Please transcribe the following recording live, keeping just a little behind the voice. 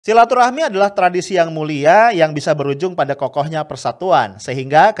Silaturahmi adalah tradisi yang mulia yang bisa berujung pada kokohnya persatuan.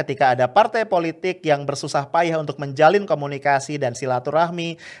 Sehingga ketika ada partai politik yang bersusah payah untuk menjalin komunikasi dan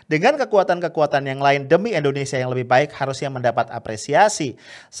silaturahmi dengan kekuatan-kekuatan yang lain demi Indonesia yang lebih baik harusnya mendapat apresiasi.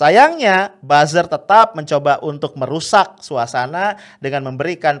 Sayangnya, buzzer tetap mencoba untuk merusak suasana dengan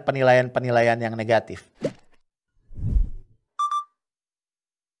memberikan penilaian-penilaian yang negatif.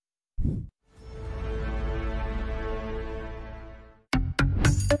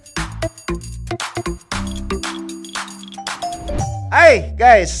 Hai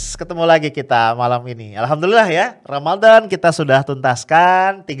guys, ketemu lagi kita malam ini. Alhamdulillah ya, Ramadan kita sudah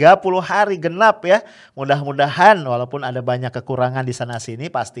tuntaskan 30 hari genap ya. Mudah-mudahan walaupun ada banyak kekurangan di sana sini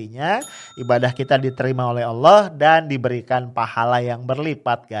pastinya ibadah kita diterima oleh Allah dan diberikan pahala yang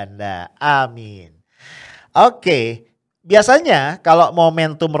berlipat ganda. Amin. Oke, biasanya kalau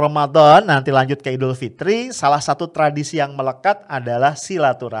momentum Ramadan nanti lanjut ke Idul Fitri, salah satu tradisi yang melekat adalah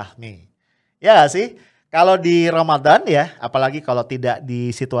silaturahmi. Ya gak sih? Kalau di Ramadan ya, apalagi kalau tidak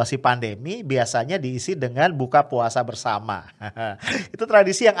di situasi pandemi, biasanya diisi dengan buka puasa bersama. Itu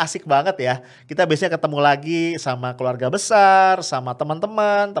tradisi yang asik banget ya. Kita biasanya ketemu lagi sama keluarga besar, sama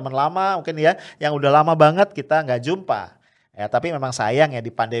teman-teman, teman lama mungkin ya, yang udah lama banget kita nggak jumpa. Ya, tapi memang sayang ya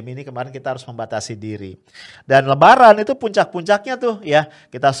di pandemi ini kemarin kita harus membatasi diri. Dan Lebaran itu puncak-puncaknya tuh ya.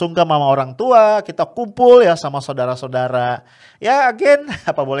 Kita sungkem sama orang tua, kita kumpul ya sama saudara-saudara. Ya again,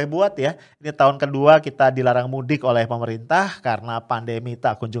 apa boleh buat ya. Ini tahun kedua kita dilarang mudik oleh pemerintah karena pandemi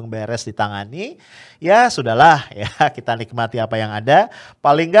tak kunjung beres ditangani. Ya sudahlah ya, kita nikmati apa yang ada.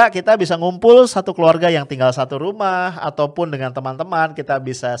 Paling enggak kita bisa ngumpul satu keluarga yang tinggal satu rumah. Ataupun dengan teman-teman kita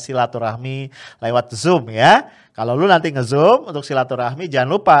bisa silaturahmi lewat Zoom ya. Kalau lu nanti nge-zoom untuk silaturahmi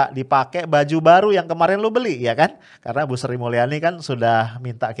jangan lupa dipakai baju baru yang kemarin lu beli ya kan. Karena Bu Sri Mulyani kan sudah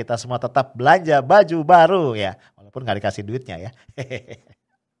minta kita semua tetap belanja baju baru ya. Walaupun gak dikasih duitnya ya.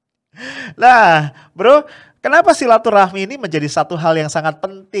 Nah bro, kenapa silaturahmi ini menjadi satu hal yang sangat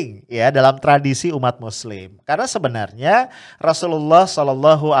penting ya dalam tradisi umat muslim? Karena sebenarnya Rasulullah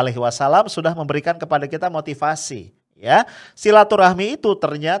SAW sudah memberikan kepada kita motivasi. Ya, silaturahmi itu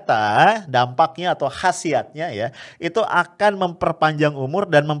ternyata dampaknya atau khasiatnya ya, itu akan memperpanjang umur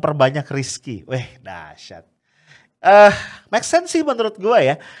dan memperbanyak rizki. Weh, dahsyat. Make sense sih menurut gue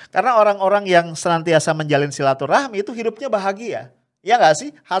ya. Karena orang-orang yang senantiasa menjalin silaturahmi itu hidupnya bahagia. Ya gak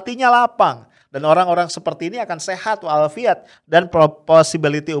sih? Hatinya lapang. Dan orang-orang seperti ini akan sehat walafiat dan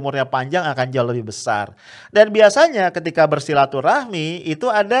possibility umurnya panjang akan jauh lebih besar. Dan biasanya ketika bersilaturahmi itu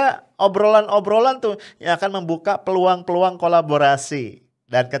ada obrolan-obrolan tuh yang akan membuka peluang-peluang kolaborasi.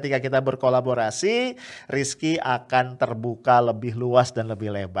 Dan ketika kita berkolaborasi, rizki akan terbuka lebih luas dan lebih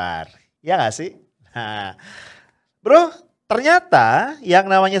lebar. Ya gak sih? Nah, bro, ternyata yang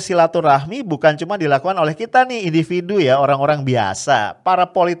namanya silaturahmi bukan cuma dilakukan oleh kita nih individu ya, orang-orang biasa. Para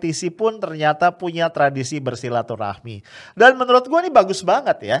politisi pun ternyata punya tradisi bersilaturahmi. Dan menurut gue ini bagus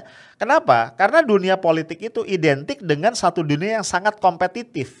banget ya. Kenapa? Karena dunia politik itu identik dengan satu dunia yang sangat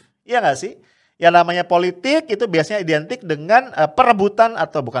kompetitif. Iya gak sih? Yang namanya politik itu biasanya identik dengan perebutan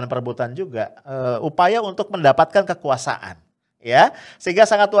atau bukan perebutan juga. Upaya untuk mendapatkan kekuasaan. Ya, sehingga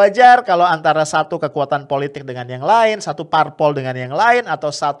sangat wajar kalau antara satu kekuatan politik dengan yang lain, satu parpol dengan yang lain,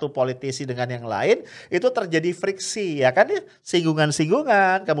 atau satu politisi dengan yang lain, itu terjadi friksi, ya kan ya,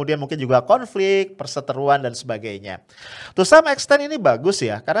 singgungan-singgungan, kemudian mungkin juga konflik, perseteruan dan sebagainya. To some extent ini bagus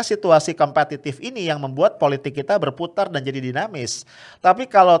ya, karena situasi kompetitif ini yang membuat politik kita berputar dan jadi dinamis. Tapi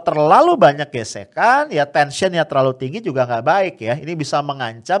kalau terlalu banyak gesekan, ya tensionnya terlalu tinggi juga nggak baik ya. Ini bisa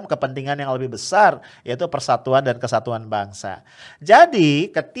mengancam kepentingan yang lebih besar, yaitu persatuan dan kesatuan bangsa. Jadi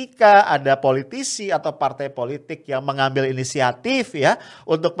ketika ada politisi atau partai politik yang mengambil inisiatif ya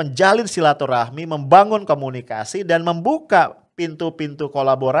untuk menjalin silaturahmi, membangun komunikasi dan membuka pintu-pintu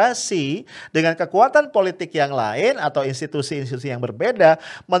kolaborasi dengan kekuatan politik yang lain atau institusi-institusi yang berbeda,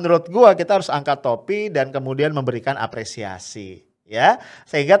 menurut gua kita harus angkat topi dan kemudian memberikan apresiasi. Ya,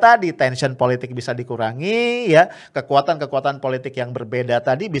 sehingga tadi tension politik bisa dikurangi ya, kekuatan-kekuatan politik yang berbeda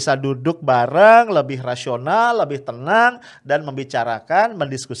tadi bisa duduk bareng, lebih rasional, lebih tenang dan membicarakan,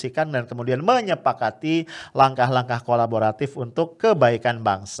 mendiskusikan dan kemudian menyepakati langkah-langkah kolaboratif untuk kebaikan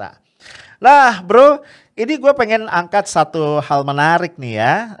bangsa. Nah bro, ini gue pengen angkat satu hal menarik nih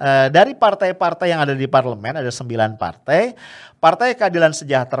ya. Dari partai-partai yang ada di parlemen, ada 9 partai. Partai Keadilan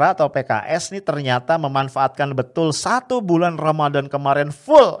Sejahtera atau PKS ini ternyata memanfaatkan betul 1 bulan Ramadan kemarin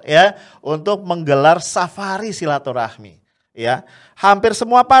full ya untuk menggelar safari silaturahmi. Ya, hampir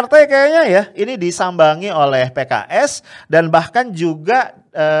semua partai kayaknya ya ini disambangi oleh PKS dan bahkan juga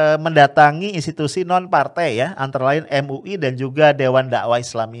mendatangi institusi non partai ya, antara lain MUI dan juga Dewan Dakwah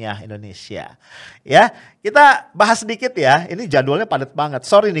Islamiyah Indonesia. Ya, kita bahas sedikit ya. Ini jadwalnya padat banget.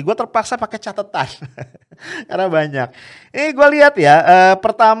 Sorry nih, gue terpaksa pakai catatan karena banyak. Ini gue lihat ya,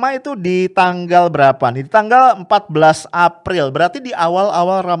 pertama itu di tanggal berapa nih? Di tanggal 14 April, berarti di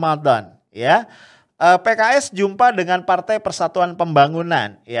awal-awal Ramadan ya. PKS jumpa dengan Partai Persatuan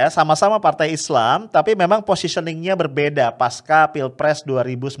Pembangunan ya, sama-sama partai Islam tapi memang positioningnya berbeda pasca Pilpres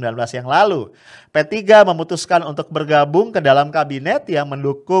 2019 yang lalu. P3 memutuskan untuk bergabung ke dalam kabinet yang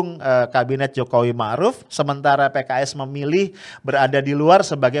mendukung kabinet Jokowi Ma'ruf, sementara PKS memilih berada di luar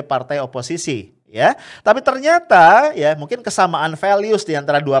sebagai partai oposisi. Ya, tapi ternyata ya mungkin kesamaan values di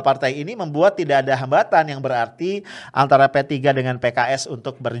antara dua partai ini membuat tidak ada hambatan yang berarti antara P3 dengan PKS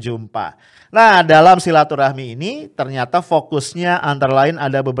untuk berjumpa. Nah, dalam silaturahmi ini ternyata fokusnya antara lain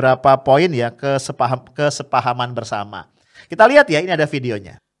ada beberapa poin ya, kesepahaman bersama. Kita lihat ya, ini ada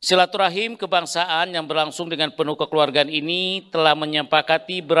videonya. Silaturahim kebangsaan yang berlangsung dengan penuh kekeluargaan ini telah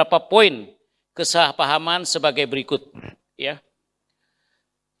menyepakati beberapa poin kesepahaman sebagai berikut ya.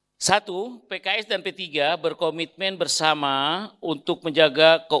 1. PKS dan P3 berkomitmen bersama untuk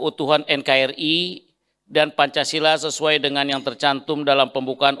menjaga keutuhan NKRI dan Pancasila sesuai dengan yang tercantum dalam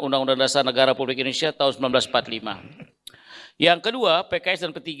pembukaan Undang-Undang Dasar Negara Republik Indonesia tahun 1945. Yang kedua, PKS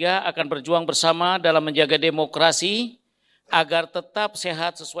dan P3 akan berjuang bersama dalam menjaga demokrasi agar tetap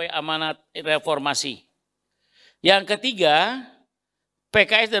sehat sesuai amanat reformasi. Yang ketiga,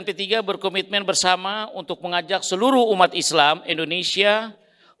 PKS dan P3 berkomitmen bersama untuk mengajak seluruh umat Islam Indonesia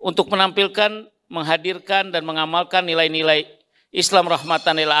untuk menampilkan, menghadirkan, dan mengamalkan nilai-nilai Islam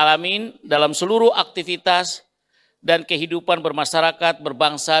rahmatan lil alamin dalam seluruh aktivitas dan kehidupan bermasyarakat,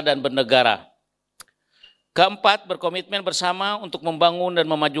 berbangsa, dan bernegara. Keempat, berkomitmen bersama untuk membangun dan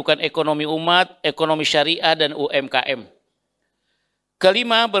memajukan ekonomi umat, ekonomi syariah, dan UMKM.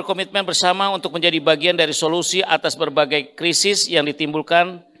 Kelima, berkomitmen bersama untuk menjadi bagian dari solusi atas berbagai krisis yang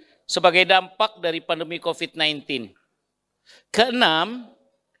ditimbulkan sebagai dampak dari pandemi COVID-19. Keenam,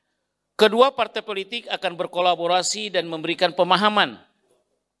 kedua partai politik akan berkolaborasi dan memberikan pemahaman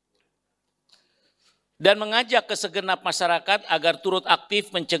dan mengajak ke segenap masyarakat agar turut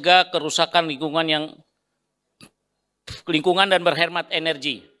aktif mencegah kerusakan lingkungan dan berhemat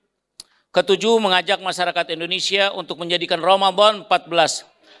energi. Ketujuh, mengajak masyarakat Indonesia untuk menjadikan Ramadan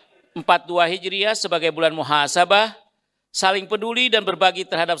 1442 Hijriah sebagai bulan muhasabah, saling peduli dan berbagi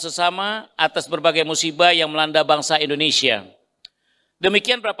terhadap sesama atas berbagai musibah yang melanda bangsa Indonesia.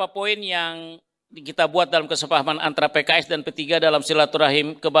 Demikian beberapa poin yang kita buat dalam kesepahaman antara PKS dan P3 dalam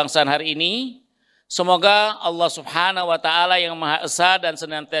silaturahim kebangsaan hari ini. Semoga Allah Subhanahu wa Ta'ala yang Maha Esa dan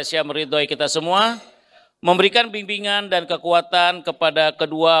senantiasa meridhoi kita semua, memberikan bimbingan dan kekuatan kepada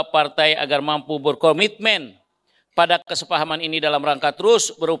kedua partai agar mampu berkomitmen pada kesepahaman ini dalam rangka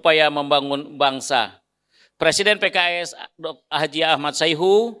terus berupaya membangun bangsa. Presiden PKS Haji Ahmad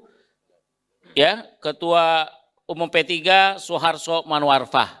Sayhu, ya, Ketua Umum P3 Soeharto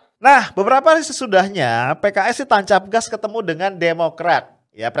Manwarfah. Nah, beberapa hari sesudahnya PKS tancap gas ketemu dengan Demokrat.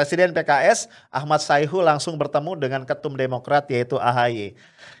 Ya, Presiden PKS Ahmad Sayhu langsung bertemu dengan Ketum Demokrat yaitu AHY.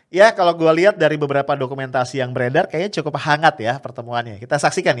 Ya, kalau gue lihat dari beberapa dokumentasi yang beredar kayaknya cukup hangat ya pertemuannya. Kita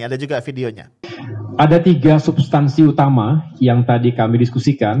saksikan ya, ada juga videonya. Ada 3 substansi utama yang tadi kami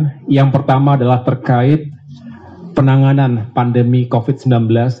diskusikan. Yang pertama adalah terkait penanganan pandemi COVID-19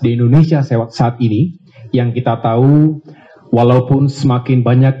 di Indonesia saat ini. Yang kita tahu, walaupun semakin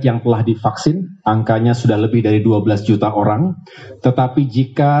banyak yang telah divaksin, angkanya sudah lebih dari 12 juta orang, tetapi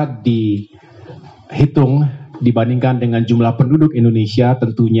jika dihitung dibandingkan dengan jumlah penduduk Indonesia,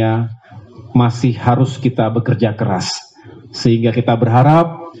 tentunya masih harus kita bekerja keras. Sehingga kita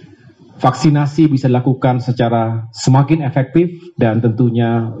berharap vaksinasi bisa dilakukan secara semakin efektif dan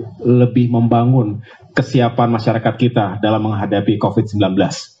tentunya lebih membangun kesiapan masyarakat kita dalam menghadapi COVID-19.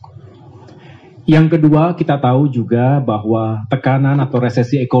 Yang kedua, kita tahu juga bahwa tekanan atau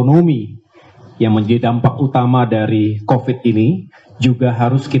resesi ekonomi yang menjadi dampak utama dari COVID ini juga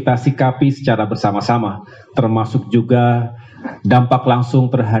harus kita sikapi secara bersama-sama, termasuk juga dampak langsung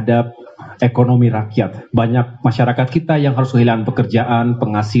terhadap ekonomi rakyat. Banyak masyarakat kita yang harus kehilangan pekerjaan,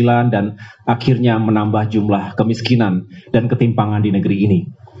 penghasilan, dan akhirnya menambah jumlah kemiskinan dan ketimpangan di negeri ini.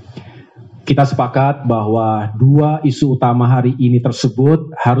 Kita sepakat bahwa 2 isu utama hari ini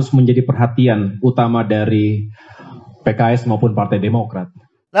tersebut harus menjadi perhatian utama dari PKS maupun Partai Demokrat.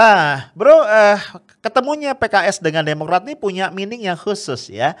 Nah, bro, ketemunya PKS dengan Demokrat ini punya meaning yang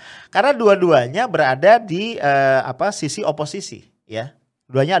khusus ya, karena dua-duanya berada di sisi oposisi ya.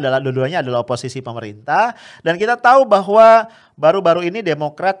 Dua-duanya adalah oposisi pemerintah, dan kita tahu bahwa baru-baru ini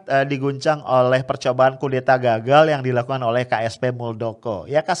Demokrat diguncang oleh percobaan kudeta gagal yang dilakukan oleh KSP Muldoko.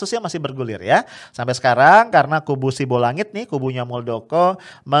 Ya, kasusnya masih bergulir ya sampai sekarang karena kubu Sibolangit nih, kubunya Muldoko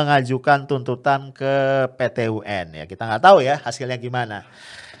mengajukan tuntutan ke PT UN. Ya, kita nggak tahu ya hasilnya gimana.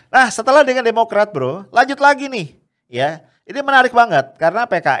 Nah, setelah dengan Demokrat bro, lanjut lagi nih ya. Ini menarik banget karena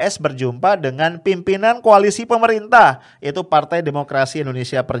PKS berjumpa dengan pimpinan koalisi pemerintah, yaitu Partai Demokrasi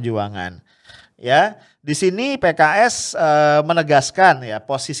Indonesia Perjuangan. Ya, di sini PKS menegaskan ya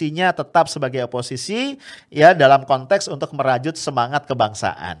posisinya tetap sebagai oposisi ya dalam konteks untuk merajut semangat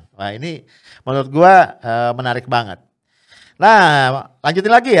kebangsaan. Wah, ini menurut gua menarik banget. Nah,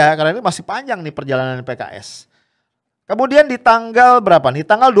 lanjutin lagi ya karena ini masih panjang nih perjalanan PKS. Kemudian di tanggal berapa nih?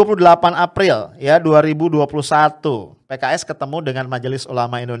 Tanggal 28 April ya 2021 PKS ketemu dengan Majelis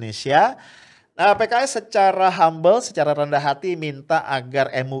Ulama Indonesia. Nah, PKS secara humble, secara rendah hati minta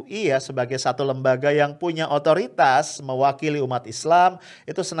agar MUI ya sebagai satu lembaga yang punya otoritas mewakili umat Islam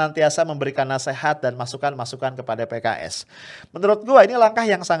itu senantiasa memberikan nasihat dan masukan-masukan kepada PKS. Menurut gua ini langkah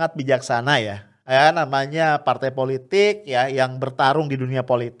yang sangat bijaksana ya. Ya, namanya partai politik ya yang bertarung di dunia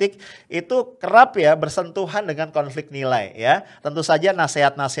politik itu kerap ya bersentuhan dengan konflik nilai ya. Tentu saja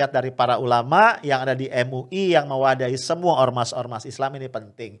nasihat-nasihat dari para ulama yang ada di MUI yang mewadahi semua ormas-ormas Islam ini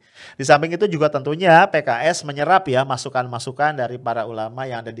penting. Di samping itu juga tentunya PKS menyerap ya masukan-masukan dari para ulama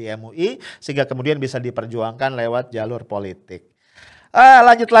yang ada di MUI sehingga kemudian bisa diperjuangkan lewat jalur politik.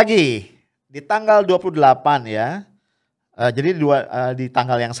 Lanjut lagi di tanggal 28 ya. Jadi di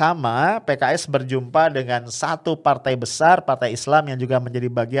tanggal yang sama PKS berjumpa dengan satu partai besar, partai Islam yang juga menjadi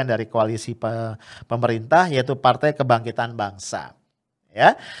bagian dari koalisi pemerintah yaitu Partai Kebangkitan Bangsa.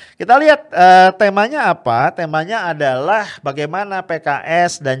 Ya, kita lihat temanya apa? Temanya adalah bagaimana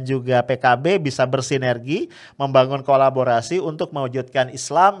PKS dan juga PKB bisa bersinergi membangun kolaborasi untuk mewujudkan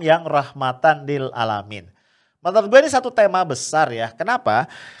Islam yang rahmatan lil alamin. Menurut gue ini satu tema besar ya. Kenapa?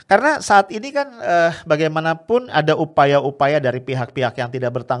 Karena saat ini kan bagaimanapun ada upaya-upaya dari pihak-pihak yang tidak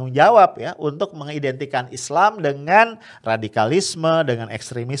bertanggung jawab ya untuk mengidentikan Islam dengan radikalisme, dengan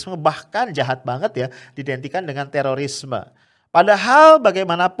ekstremisme, bahkan jahat banget ya diidentikan dengan terorisme. Padahal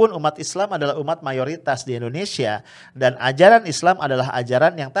bagaimanapun umat Islam adalah umat mayoritas di Indonesia dan ajaran Islam adalah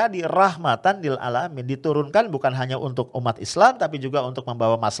ajaran yang tadi rahmatan lil alamin, diturunkan bukan hanya untuk umat Islam tapi juga untuk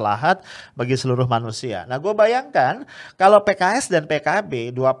membawa maslahat bagi seluruh manusia. Nah, gue bayangkan kalau PKS dan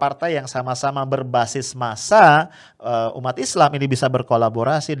PKB, dua partai yang sama-sama berbasis massa umat Islam ini bisa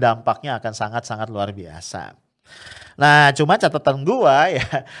berkolaborasi, dampaknya akan sangat-sangat luar biasa. Nah, cuma catatan gua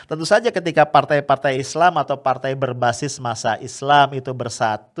ya, tentu saja ketika partai-partai Islam atau partai berbasis massa Islam itu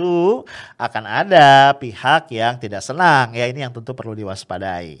bersatu, akan ada pihak yang tidak senang. Ya, ini yang tentu perlu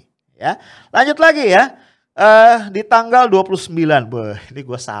diwaspadai. Ya, lanjut lagi ya. Di tanggal 29, ini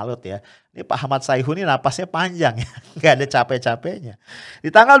gue salut ya. Ini Pak Ahmad Sayhu ini napasnya panjang ya, nggak ada capek-capeknya. Di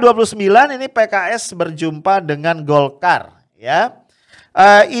tanggal 29 ini PKS berjumpa dengan Golkar ya.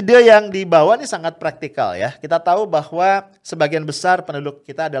 Ide yang dibawa ini sangat praktikal ya. Kita tahu bahwa sebagian besar penduduk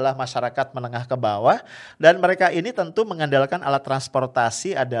kita adalah masyarakat menengah ke bawah dan mereka ini tentu mengandalkan alat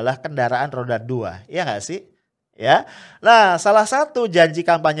transportasi adalah kendaraan roda 2. Iya nggak sih? Ya. Nah, salah satu janji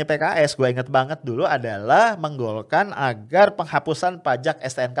kampanye PKS gue inget banget dulu adalah menggolkan agar penghapusan pajak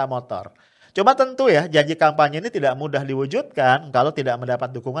STNK motor. Coba tentu ya janji kampanye ini tidak mudah diwujudkan kalau tidak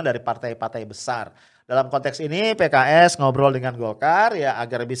mendapat dukungan dari partai-partai besar. Dalam konteks ini PKS ngobrol dengan Golkar ya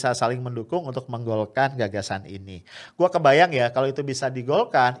agar bisa saling mendukung untuk menggolkan gagasan ini. Gua kebayang ya kalau itu bisa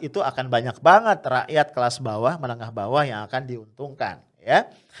digolkan itu akan banyak banget rakyat kelas bawah, menengah bawah yang akan diuntungkan ya.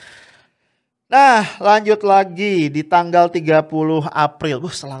 Nah, lanjut lagi di tanggal 30 April.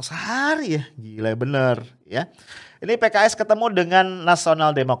 Selang sehari ya. Gila bener ya. Ini PKS ketemu dengan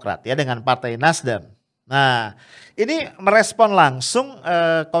Nasional Demokrat ya, dengan Partai Nasdem. Nah, ini merespon langsung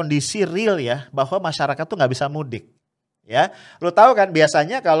kondisi real ya bahwa masyarakat tuh nggak bisa mudik. Ya, lu tahu kan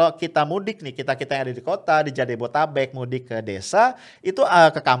biasanya kalau kita mudik nih, kita yang ada di kota, di Jabodetabek mudik ke desa, itu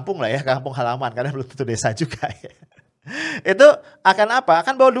ke kampung lah ya, kampung halaman karena belum tentu desa juga ya. Itu akan apa?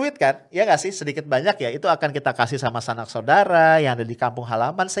 Akan bawa duit kan? Ya nggak sih? Sedikit banyak ya, itu akan kita kasih sama sanak saudara yang ada di kampung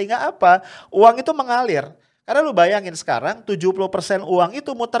halaman sehingga apa? Uang itu mengalir. Karena lu bayangin sekarang 70% uang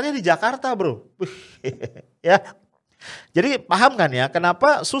itu muternya di Jakarta bro. Ya. Jadi paham kan ya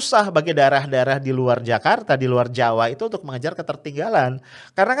kenapa susah bagi daerah-daerah di luar Jakarta, di luar Jawa itu untuk mengejar ketertinggalan.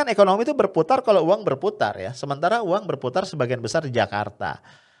 Karena kan ekonomi itu berputar kalau uang berputar ya. Sementara uang berputar sebagian besar di Jakarta.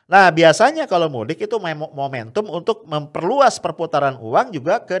 Nah biasanya kalau mudik itu momentum untuk memperluas perputaran uang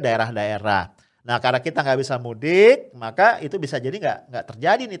juga ke daerah-daerah. Nah, karena kita nggak bisa mudik, maka itu bisa jadi nggak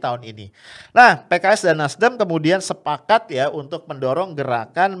terjadi nih tahun ini. Nah, PKS dan Nasdem kemudian sepakat ya untuk mendorong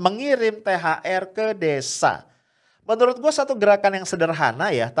gerakan mengirim THR ke desa. Menurut gue satu gerakan yang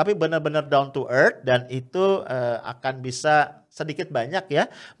sederhana ya, tapi benar-benar down to earth dan itu akan bisa sedikit banyak ya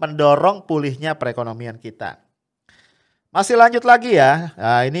mendorong pulihnya perekonomian kita. Masih lanjut lagi ya,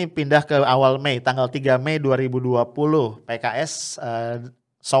 nah, ini pindah ke awal Mei, tanggal 3 Mei 2020, PKS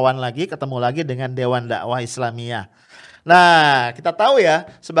sowan lagi, ketemu lagi dengan Dewan Dakwah Islamiyah. Nah, kita tahu ya,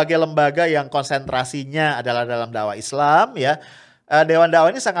 sebagai lembaga yang konsentrasinya adalah dalam dakwah Islam ya, Dewan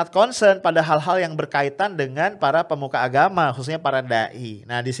Dakwah ini sangat concern pada hal-hal yang berkaitan dengan para pemuka agama, khususnya para dai.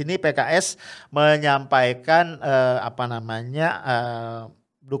 Nah, di sini PKS menyampaikan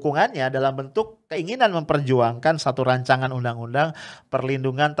dukungannya dalam bentuk keinginan memperjuangkan satu rancangan undang-undang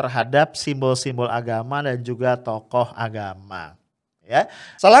perlindungan terhadap simbol-simbol agama dan juga tokoh agama. Ya,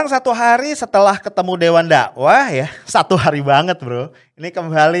 selang 1 hari setelah ketemu Dewan Dakwah ya, 1 hari banget bro. Ini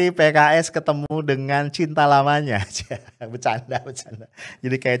kembali PKS ketemu dengan cinta lamanya. Bercanda.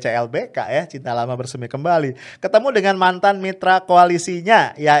 Jadi kayak CLBK ya, cinta lama bersemi kembali. Ketemu dengan mantan mitra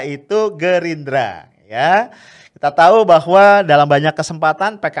koalisinya yaitu Gerindra ya. Kita tahu bahwa dalam banyak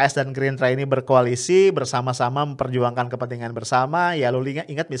kesempatan PKS dan Gerindra ini berkoalisi bersama-sama memperjuangkan kepentingan bersama. Ya lu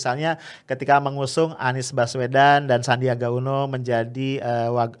ingat misalnya ketika mengusung Anies Baswedan dan Sandiaga Uno menjadi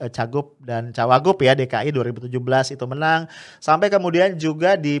Cagup dan Cawagup ya DKI 2017 itu menang. Sampai kemudian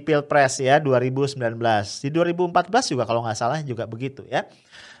juga di Pilpres ya 2019. Di 2014 juga kalau nggak salah juga begitu ya.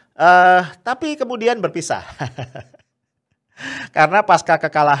 Tapi kemudian berpisah. Karena pasca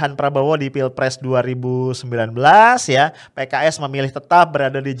kekalahan Prabowo di Pilpres 2019 ya, PKS memilih tetap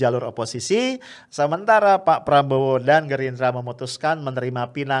berada di jalur oposisi, sementara Pak Prabowo dan Gerindra memutuskan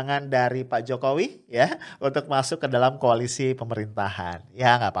menerima pinangan dari Pak Jokowi ya untuk masuk ke dalam koalisi pemerintahan.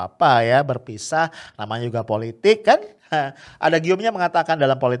 Ya nggak apa-apa ya, berpisah, namanya juga politik kan. Ada giumnya mengatakan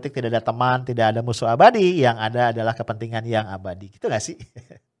dalam politik tidak ada teman, tidak ada musuh abadi, yang ada adalah kepentingan yang abadi. Gitu gak sih?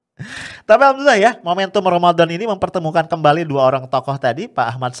 Tapi alhamdulillah ya, momentum Ramadan ini mempertemukan kembali 2 orang tokoh tadi,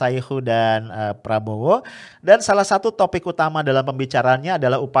 Pak Ahmad Sayhu dan Prabowo. Dan salah satu topik utama dalam pembicaraannya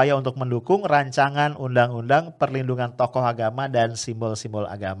adalah upaya untuk mendukung rancangan undang-undang perlindungan tokoh agama dan simbol-simbol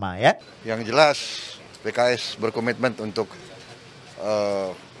agama ya. Yang jelas PKS berkomitmen untuk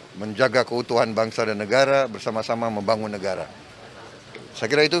menjaga keutuhan bangsa dan negara, bersama-sama membangun negara. Saya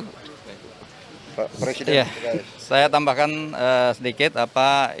kira itu Pak Presiden. Iya, saya tambahkan sedikit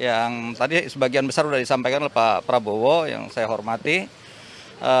apa yang tadi sebagian besar sudah disampaikan oleh Pak Prabowo yang saya hormati,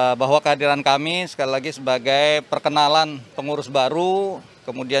 bahwa kehadiran kami sekali lagi sebagai perkenalan pengurus baru,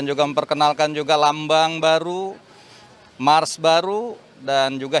 kemudian juga memperkenalkan juga lambang baru, mars baru,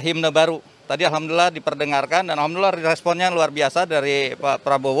 dan juga himne baru. Tadi alhamdulillah diperdengarkan dan alhamdulillah responnya luar biasa dari Pak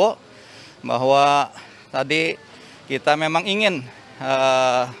Prabowo, bahwa tadi kita memang ingin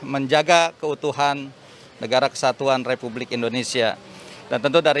menjaga keutuhan negara kesatuan Republik Indonesia. Dan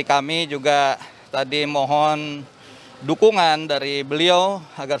tentu dari kami juga tadi mohon dukungan dari beliau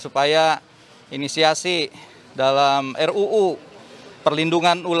agar supaya inisiasi dalam RUU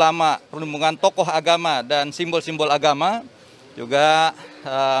perlindungan ulama, perlindungan tokoh agama dan simbol-simbol agama juga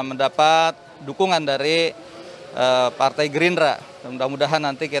mendapat dukungan dari Partai Gerindra. Mudah-mudahan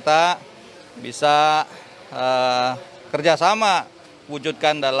nanti kita bisa kerjasama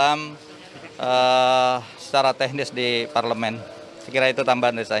wujudkan dalam secara teknis di parlemen. Saya kira itu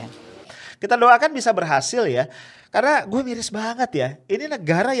tambahan dari saya. Kita doakan bisa berhasil ya. Karena gue miris banget ya. Ini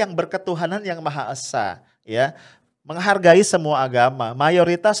negara yang berketuhanan yang Maha Esa ya. Menghargai semua agama,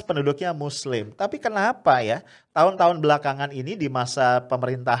 mayoritas penduduknya muslim. Tapi kenapa ya tahun-tahun belakangan ini di masa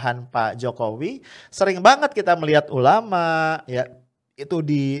pemerintahan Pak Jokowi sering banget kita melihat ulama ya itu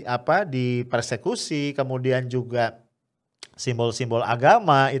dipersekusi, kemudian juga simbol-simbol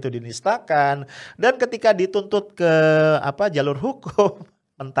agama itu dinistakan, dan ketika dituntut ke jalur hukum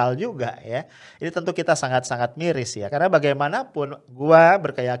mental juga ya. Ini tentu kita sangat-sangat miris ya, karena bagaimanapun gua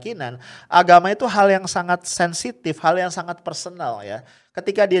berkeyakinan agama itu hal yang sangat sensitif, hal yang sangat personal ya.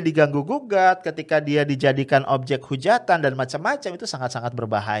 Ketika dia diganggu gugat, ketika dia dijadikan objek hujatan dan macam-macam, itu sangat-sangat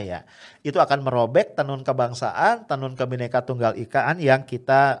berbahaya. Itu akan merobek tenun kebangsaan, tenun Bhinneka Tunggal Ika yang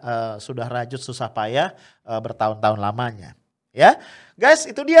kita sudah rajut susah payah bertahun-tahun lamanya. Ya, guys,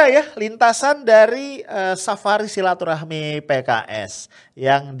 itu dia ya lintasan dari safari silaturahmi PKS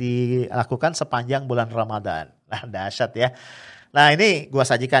yang dilakukan sepanjang bulan Ramadan. Nah, dahsyat ya. Nah, ini gua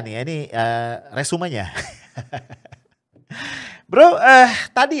sajikan ya, ini resumenya. Bro,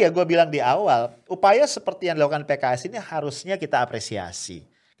 tadi ya gue bilang di awal, upaya seperti yang dilakukan PKS ini harusnya kita apresiasi.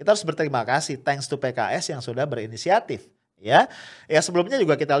 Kita harus berterima kasih, thanks to PKS yang sudah berinisiatif. Ya, ya sebelumnya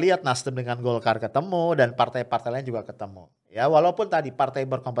juga kita lihat Nasdem dengan Golkar ketemu dan partai-partai lain juga ketemu. Ya, walaupun tadi partai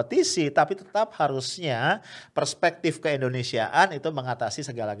berkompetisi, tapi tetap harusnya perspektif keindonesiaan itu mengatasi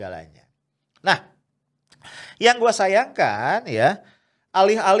segala-galanya. Nah, yang gue sayangkan ya,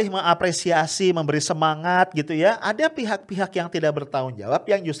 alih-alih mengapresiasi, memberi semangat gitu ya, ada pihak-pihak yang tidak bertanggung jawab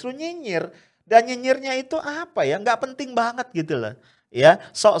yang justru nyinyir. Dan nyinyirnya itu apa ya, nggak penting banget gitu loh. Ya,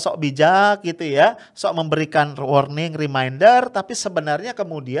 sok-sok bijak gitu ya, sok memberikan warning, reminder, tapi sebenarnya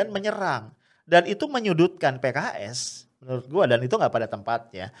kemudian menyerang. Dan itu menyudutkan PKS menurut gue, dan itu nggak pada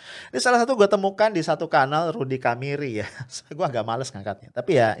tempatnya. Ini salah satu gue temukan di satu kanal Rudy Kamiri ya. Gue agak males ngangkatnya,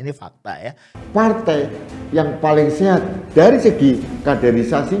 tapi ya ini fakta ya. Partai yang paling sehat dari segi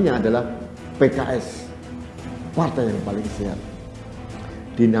kaderisasinya adalah PKS. Partai yang paling sehat.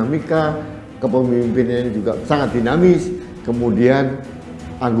 Dinamika kepemimpinannya juga sangat dinamis. Kemudian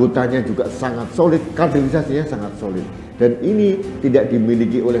anggotanya juga sangat solid, kaderisasinya sangat solid. Dan ini tidak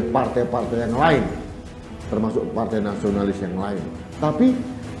dimiliki oleh partai-partai yang lain, termasuk partai nasionalis yang lain. Tapi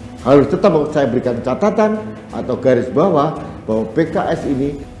harus tetap saya berikan catatan atau garis bawah bahwa PKS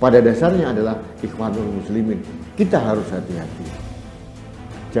ini pada dasarnya adalah Ikhwanul Muslimin. Kita harus hati-hati.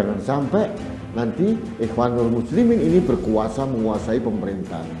 Jangan sampai nanti Ikhwanul Muslimin ini berkuasa menguasai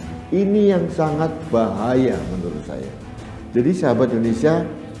pemerintahan. Ini yang sangat bahaya menurut saya. Jadi sahabat Indonesia,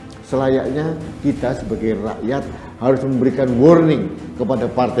 selayaknya kita sebagai rakyat harus memberikan warning kepada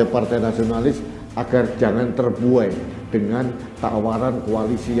partai-partai nasionalis agar jangan terbuai dengan tawaran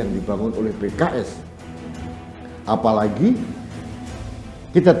koalisi yang dibangun oleh PKS. Apalagi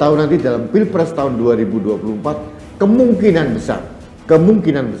kita tahu nanti dalam Pilpres tahun 2024 kemungkinan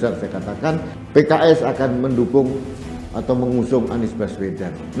besar saya katakan PKS akan mendukung atau mengusung Anies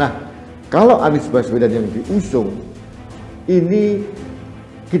Baswedan. Nah, kalau Anies Baswedan yang diusung, ini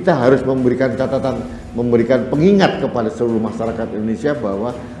kita harus memberikan catatan, memberikan pengingat kepada seluruh masyarakat Indonesia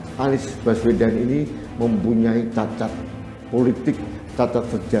bahwa Anies Baswedan ini mempunyai cacat politik, cacat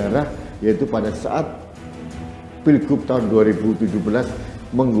sejarah, yaitu pada saat Pilgub tahun 2017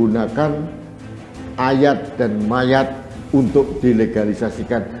 menggunakan ayat dan mayat untuk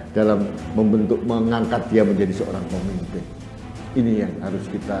dilegalisasikan dalam mengangkat dia menjadi seorang pemimpin. Ini yang harus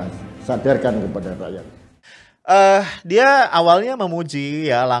kita sadarkan kepada rakyat. Dia awalnya memuji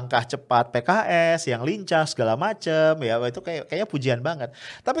ya langkah cepat PKS yang lincah segala macam ya, itu kayaknya pujian banget.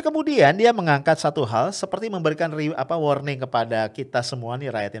 Tapi kemudian dia mengangkat satu hal seperti memberikan warning kepada kita semua nih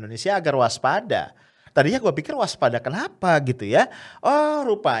rakyat Indonesia agar waspada. Tadinya gue pikir waspada kenapa gitu ya. Oh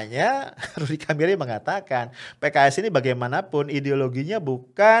rupanya Rudy Kamiri mengatakan PKS ini bagaimanapun ideologinya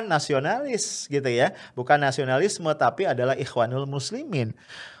bukan nasionalis gitu ya. Bukan nasionalisme tapi adalah Ikhwanul Muslimin.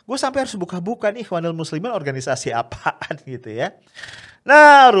 Gue sampai harus buka-buka nih Ikhwanul Muslimin organisasi apaan gitu ya.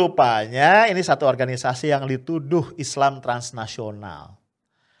 Nah rupanya ini satu organisasi yang dituduh Islam transnasional.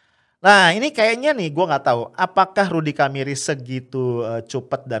 Nah ini kayaknya nih gue gak tahu apakah Rudy Kamiri segitu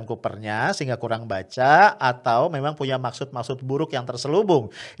cupet dan kupernya sehingga kurang baca atau memang punya maksud-maksud buruk yang terselubung.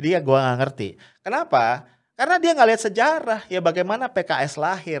 Jadi ya gue gak ngerti. Kenapa? Karena dia gak lihat sejarah ya bagaimana PKS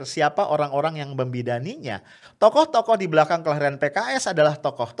lahir, siapa orang-orang yang membidaninya. Tokoh-tokoh di belakang kelahiran PKS adalah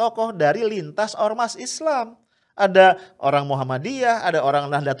tokoh-tokoh dari lintas ormas Islam. Ada orang Muhammadiyah, ada orang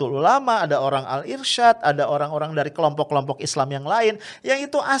Nahdlatul Ulama, ada orang Al-Irsyad, ada orang-orang dari kelompok-kelompok Islam yang lain yang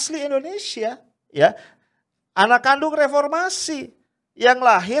itu asli Indonesia, ya. Anak kandung reformasi yang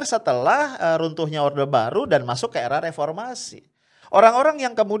lahir setelah runtuhnya Orde Baru dan masuk ke era reformasi. Orang-orang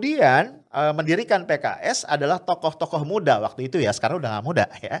yang kemudian mendirikan PKS adalah tokoh-tokoh muda waktu itu ya, sekarang udah gak muda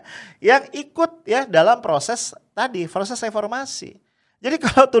ya, yang ikut ya dalam proses reformasi. Jadi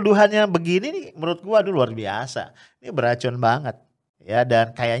kalau tuduhannya begini nih menurut gua luar biasa. Ini beracun banget ya, dan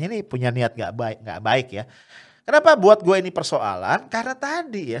kayaknya nih punya niat gak baik ya. Kenapa buat gua ini persoalan? Karena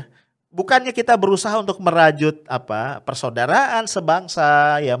tadi ya, bukannya kita berusaha untuk merajut persaudaraan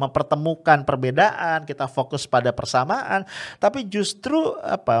sebangsa ya, mempertemukan perbedaan, kita fokus pada persamaan, tapi justru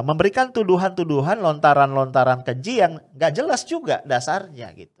memberikan tuduhan-tuduhan, lontaran-lontaran keji yang gak jelas juga dasarnya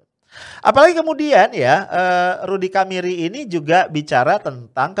gitu. Apalagi kemudian ya Rudy Kamiri ini juga bicara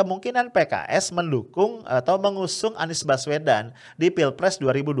tentang kemungkinan PKS mendukung atau mengusung Anies Baswedan di Pilpres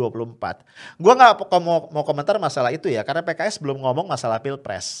 2024. Gua nggak mau komentar masalah itu ya, karena PKS belum ngomong masalah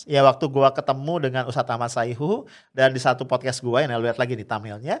Pilpres. Ya waktu gua ketemu dengan Ustadz Ahmad Saihu dan di satu podcast gua yang lihat lagi di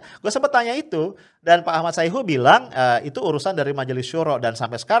thumbnailnya, gua sempat tanya itu dan Pak Ahmad Saihu bilang itu urusan dari Majelis Syuro dan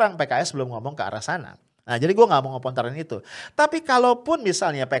sampai sekarang PKS belum ngomong ke arah sana. Nah jadi gue gak mau ngomentarin itu. Tapi kalaupun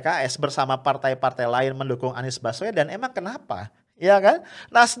misalnya PKS bersama partai-partai lain mendukung Anies Baswedan, emang kenapa? Ya kan?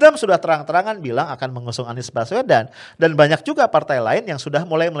 Nasdem sudah terang-terangan bilang akan mengusung Anies Baswedan. Dan banyak juga partai lain yang sudah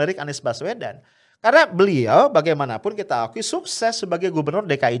mulai melirik Anies Baswedan. Karena beliau bagaimanapun kita akui sukses sebagai gubernur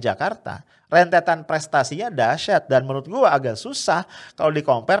DKI Jakarta. Rentetan prestasinya dahsyat dan menurut gue agak susah kalau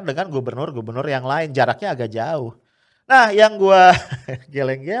di-compare dengan gubernur-gubernur yang lain. Jaraknya agak jauh. Nah yang gue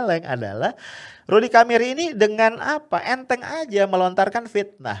geleng-geleng adalah Rudy Kamiri ini dengan apa? Enteng aja melontarkan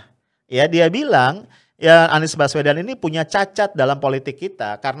fitnah. Ya dia bilang ya Anies Baswedan ini punya cacat dalam politik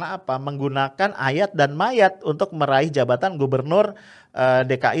kita. Karena apa? Menggunakan ayat dan mayat untuk meraih jabatan gubernur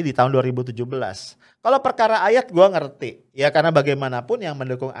DKI di tahun 2017. Kalau perkara ayat gue ngerti. Ya karena bagaimanapun yang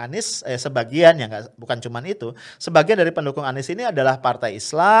mendukung Anies sebagian ya bukan cuman itu. Sebagian dari pendukung Anies ini adalah partai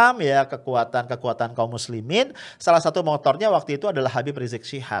Islam ya kekuatan kaum muslimin. Salah satu motornya waktu itu adalah Habib Rizik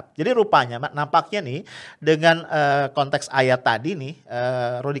Syihab. Jadi rupanya nampaknya nih dengan konteks ayat tadi nih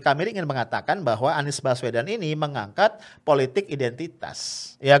Rudy Kamiri ingin mengatakan bahwa Anies Baswedan ini mengangkat politik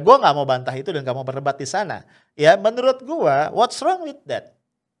identitas. Ya gue nggak mau bantah itu dan nggak mau berdebat di sana. Ya menurut gue what's wrong with that?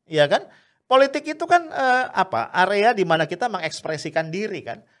 Ya kan? Politik itu kan area di mana kita mengekspresikan diri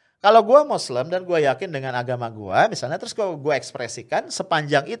kan. Kalau gue Muslim dan gue yakin dengan agama gue, misalnya terus gue ekspresikan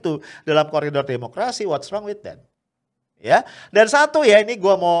sepanjang itu dalam koridor demokrasi, what's wrong with that? Ya, dan satu ya ini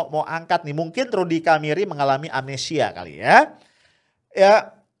gue mau angkat nih, mungkin Rudy Kamiri mengalami amnesia kali ya.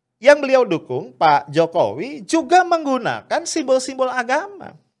 Ya, yang beliau dukung Pak Jokowi juga menggunakan simbol-simbol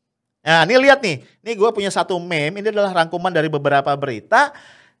agama. Nah, ini lihat nih, ini gue punya satu meme, ini adalah rangkuman dari beberapa berita.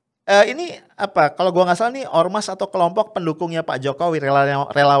 Ini apa? Kalau gua nggak salah nih ormas atau kelompok pendukungnya Pak Jokowi,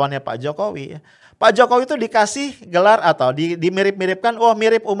 relawannya Pak Jokowi. Pak Jokowi itu dikasih gelar atau dimirip-miripkan, oh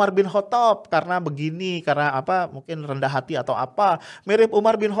mirip Umar bin Khattab karena begini, karena apa? Mungkin rendah hati atau apa? Mirip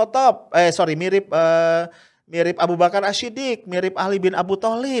Umar bin Khattab, mirip Abu Bakar As-Siddiq, mirip Ali bin Abu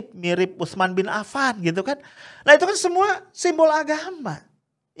Thalib, mirip Utsman bin Affan gitu kan? Nah itu kan semua simbol agama,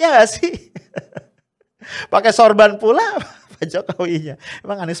 ya nggak sih? Pakai sorban pula. Jokowinya.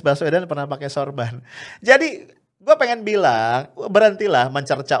 Emang Anies Baswedan pernah pakai sorban. Jadi gue pengen bilang berhentilah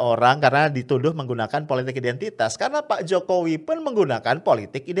mencerca orang karena dituduh menggunakan politik identitas. Karena Pak Jokowi pun menggunakan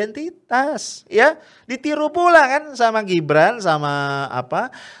politik identitas. Ya ditiru pula kan sama Gibran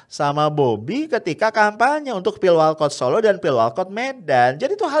sama Bobi ketika kampanye untuk Pilwalkot Solo dan Pilwalkot Medan.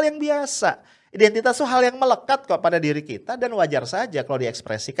 Jadi itu hal yang biasa. Identitas itu hal yang melekat kok pada diri kita dan wajar saja kalau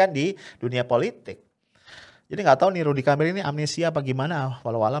diekspresikan di dunia politik. Jadi nggak tahu nih Rudy Kamiri ini amnesia apa gimana,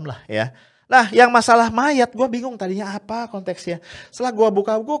 walau alam lah ya. Nah yang masalah mayat gue bingung tadinya apa konteksnya. Setelah gue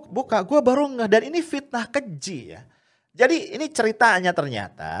buka gue baru nggak, dan ini fitnah keji ya. Jadi ini ceritanya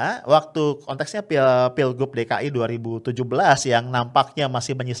ternyata waktu konteksnya Pilgub DKI 2017 yang nampaknya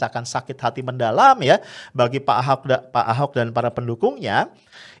masih menyisakan sakit hati mendalam ya bagi Pak Ahok dan para pendukungnya.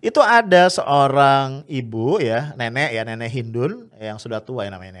 Itu ada seorang ibu ya, nenek Hindun yang sudah tua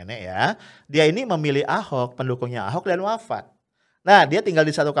ya namanya nenek ya. Dia ini memilih Ahok, pendukungnya Ahok dan wafat. Nah dia tinggal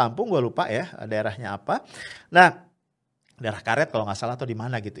di satu kampung, gue lupa ya daerahnya apa. Nah daerah Karet kalau nggak salah atau di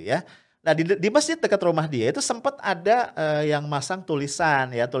mana gitu ya. Nah di masjid dekat rumah dia itu sempat ada yang masang tulisan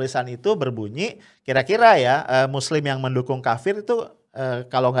ya. Tulisan itu berbunyi kira-kira ya muslim yang mendukung kafir itu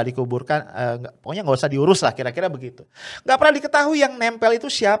kalau nggak dikuburkan pokoknya nggak usah diurus lah kira-kira begitu. Nggak pernah diketahui yang nempel itu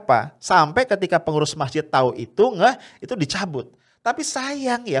siapa. Sampai ketika pengurus masjid tahu itu dicabut. Tapi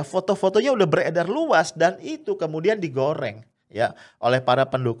sayang ya foto-fotonya udah beredar luas dan itu kemudian digoreng ya oleh para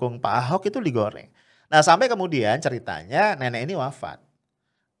pendukung Pak Ahok itu digoreng. Nah sampai kemudian ceritanya nenek ini wafat.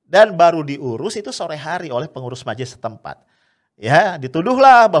 Dan baru diurus itu sore hari oleh pengurus majelis setempat. Ya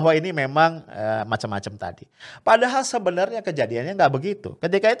dituduhlah bahwa ini memang macam-macam tadi. Padahal sebenarnya kejadiannya nggak begitu.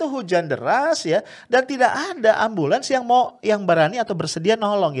 Ketika itu hujan deras ya dan tidak ada ambulans yang berani atau bersedia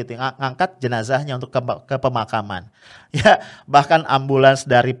nolong gitu, ngangkat jenazahnya untuk ke pemakaman. Ya bahkan ambulans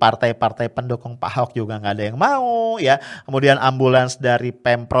dari partai-partai pendukung Pak Ahok juga nggak ada yang mau ya. Kemudian ambulans dari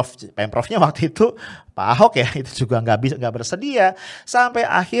Pemprovnya waktu itu Pak Ahok ya itu juga nggak bersedia. Sampai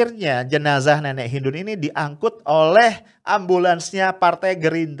akhirnya jenazah nenek Hindun ini diangkut oleh ambulansnya Partai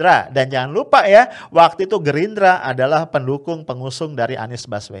Gerindra. Dan jangan lupa ya waktu itu Gerindra adalah pendukung pengusung dari Anies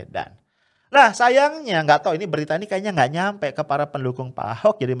Baswedan. Nah sayangnya nggak tahu ini berita ini kayaknya nggak nyampe ke para pendukung Pak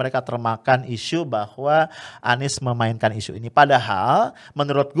Ahok. Jadi mereka termakan isu bahwa Anies memainkan isu ini. Padahal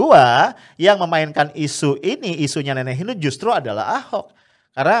menurut gua yang memainkan isu ini, isunya nenek Hindun justru adalah Ahok.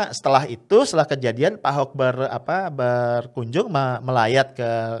 Karena setelah kejadian Pak Ahok berkunjung melayat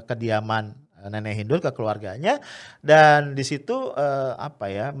ke kediaman nenek Hindun ke keluarganya dan di situ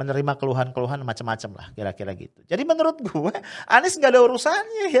menerima keluhan-keluhan macam-macam lah kira-kira gitu. Jadi menurut gue Anies nggak ada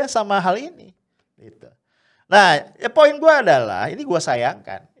urusannya ya sama hal ini. Gitu. Nah poin gue adalah ini gue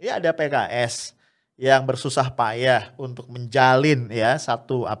sayangkan ya ada PKS yang bersusah payah untuk menjalin ya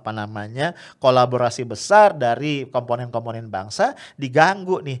satu kolaborasi besar dari komponen-komponen bangsa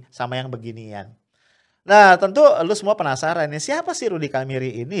diganggu nih sama yang beginian. Nah, tentu lu semua penasaran nih, siapa sih Rudy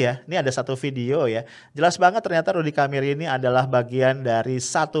Kamiri ini ya? Ini ada satu video ya. Jelas banget ternyata Rudy Kamiri ini adalah bagian dari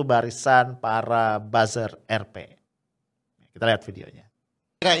satu barisan para buzzer RP. Kita lihat videonya.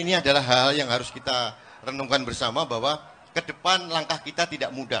 Kira ini adalah hal yang harus kita renungkan bersama bahwa ke depan langkah kita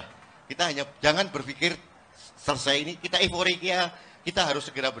tidak mudah. Kita hanya jangan berpikir selesai ini, kita euforia, kita harus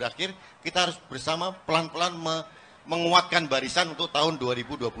segera berakhir, kita harus bersama pelan-pelan menguatkan barisan untuk tahun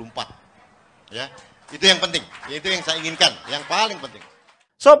 2024. Ya. Itu yang penting, itu yang saya inginkan, yang paling penting.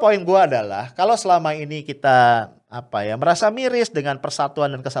 So poin gua adalah kalau selama ini kita merasa miris dengan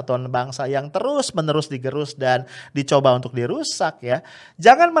persatuan dan kesatuan bangsa yang terus-menerus digerus dan dicoba untuk dirusak ya,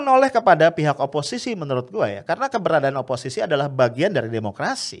 jangan menoleh kepada pihak oposisi menurut gua ya, karena keberadaan oposisi adalah bagian dari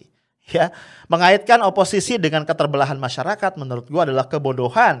demokrasi. Ya, mengaitkan oposisi dengan keterbelahan masyarakat menurut gua adalah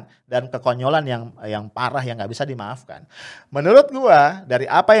kebodohan dan kekonyolan yang parah yang nggak bisa dimaafkan. Menurut gua dari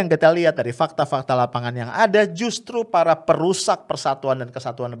apa yang kita lihat dari fakta-fakta lapangan yang ada, justru para perusak persatuan dan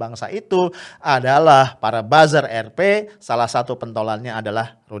kesatuan bangsa itu adalah para buzzer RP. Salah satu pentolannya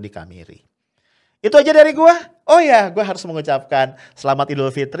adalah Rudy Kamiri. Itu aja dari gua. Oh ya, gua harus mengucapkan selamat Idul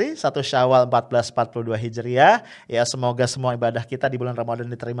Fitri 1 Syawal 1442 Hijriah. Ya, semoga semua ibadah kita di bulan Ramadan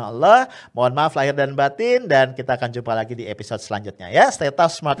diterima Allah. Mohon maaf lahir dan batin dan kita akan jumpa lagi di episode selanjutnya ya. Stay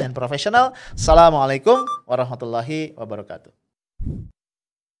tough, smart and professional. Assalamualaikum warahmatullahi wabarakatuh.